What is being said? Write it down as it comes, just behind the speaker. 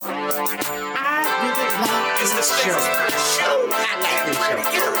show. I like this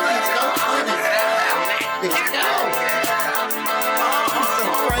show. Go on and I like this show. I'm so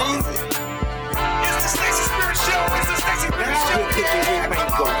crazy. It's the Stacey Spirit Show. It's the Stacey Spirit Show. Now get your head back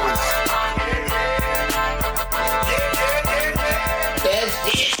going. That's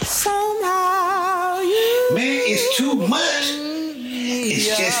it. Somehow you. Man, it's too much.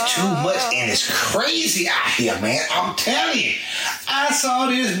 It's just too much, and it's crazy out here, man. I'm telling you. I saw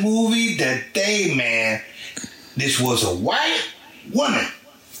this movie today, man. This was a white woman.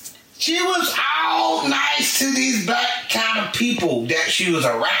 She was all nice to these black kind of people that she was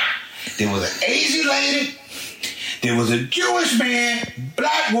around. There was an Asian lady, there was a Jewish man,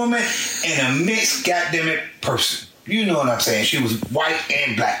 black woman, and a mixed goddamn person. You know what I'm saying? She was white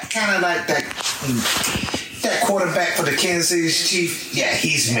and black. Kind of like that quarterback for the Kansas City Chiefs. Yeah,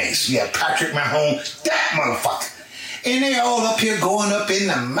 he's mixed. Yeah, Patrick Mahomes, that motherfucker. And they all up here going up in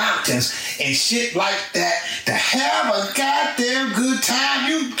the mountains and shit like that to have a goddamn good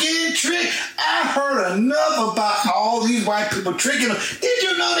time. You getting tricked. I heard enough about all these white people tricking them. Did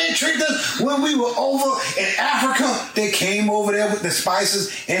you know they tricked us when we were over in Africa? They came over there with the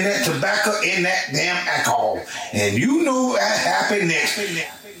spices and that tobacco and that damn alcohol. And you know what happened next.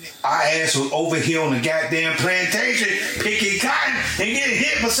 Our ass was over here on the goddamn plantation picking cotton and getting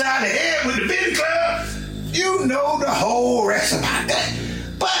hit beside the head with the billy club. You know the whole rest about that.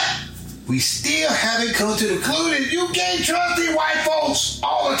 But we still haven't come to the conclusion you can't trust these white folks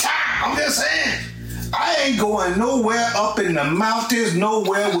all the time. I'm just saying. I ain't going nowhere up in the mountains,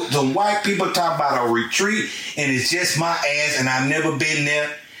 nowhere with the white people talking about a retreat, and it's just my ass, and I've never been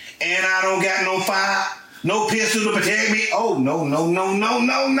there, and I don't got no fire, no pistol to protect me. Oh, no.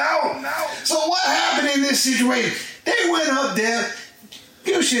 So what happened in this situation? They went up there.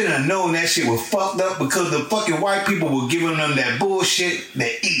 You should have known that shit was fucked up because the fucking white people were giving them that bullshit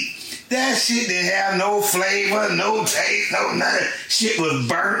they eat. That shit didn't have no flavor, no taste, no nothing. Shit was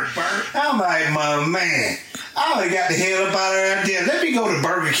burnt. I'm like, my man, I would have got the hell up out of there. Let me go to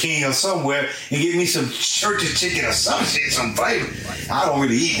Burger King or somewhere and get me some church chicken or some shit, some flavor. I don't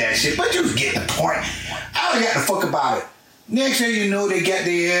really eat that shit, but you get the point. I would have got the fuck about it. Next thing you know, they got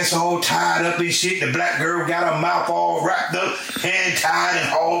their ass all tied up and shit. The black girl got her mouth all wrapped up, hand tied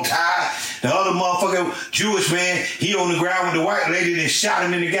and all tied. The other motherfucker, Jewish man, he on the ground with the white lady that shot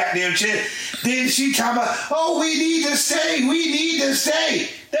him in the goddamn chest. Then she talking about, oh, we need to stay.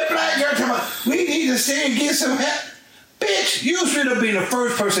 The black girl talking about, we need to stay and get some help. Bitch, you should have been the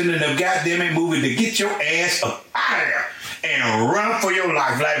first person in the goddamn movie to get your ass up out of there and run for your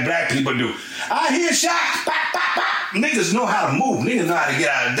life like black people do. I hear shots, pop, pop, pop. Niggas know how to move. Niggas know how to get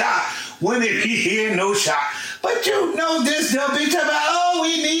out of Dodge when they hear no shot. But you know this dumb bitch talking about, oh,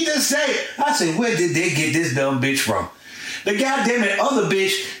 we need to stay. I said, where did they get this dumb bitch from? The goddamn other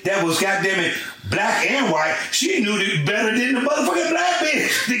bitch that was goddamn black and white, she knew it better than the motherfucking black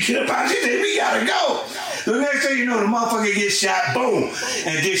bitch. They get up out, she said, we gotta go. The next thing you know, the motherfucker gets shot, boom.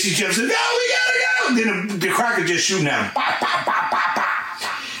 And then she jumps in, no, we gotta go. Then the cracker just shooting at him. Pop, pop, pop, pop, pop.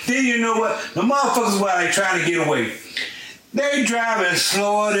 Then you know what? The motherfuckers, while they trying to get away, they driving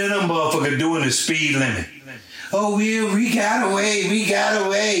slower than a motherfucker doing the speed limit. Oh, we got away.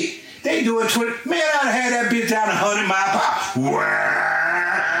 They doing 20. Man, I'd have had that bitch down 100 miles per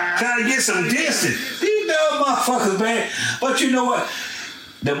hour. Trying to get some distance. These dumb motherfuckers, man. But you know what?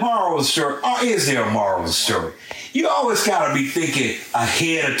 The moral of the story, or is there a moral of the story? You always got to be thinking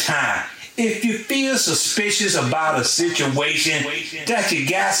ahead of time. If you feel suspicious about a situation that you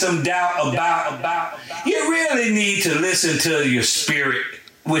got some doubt about, you really need to listen to your spirit,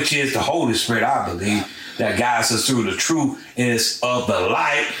 which is the Holy Spirit, I believe, that guides us through the truth of the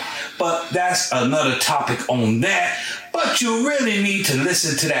light. But that's another topic on that. But you really need to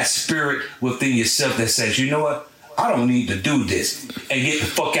listen to that spirit within yourself that says, you know what? I don't need to do this and get the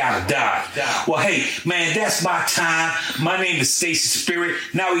fuck out of Dodge. Well, hey, man, that's my time. My name is Stacey Spirit.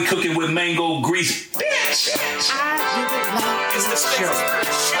 Now we cooking with mango grease. Bitch! I like this show.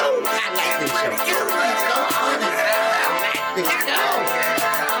 I like this show.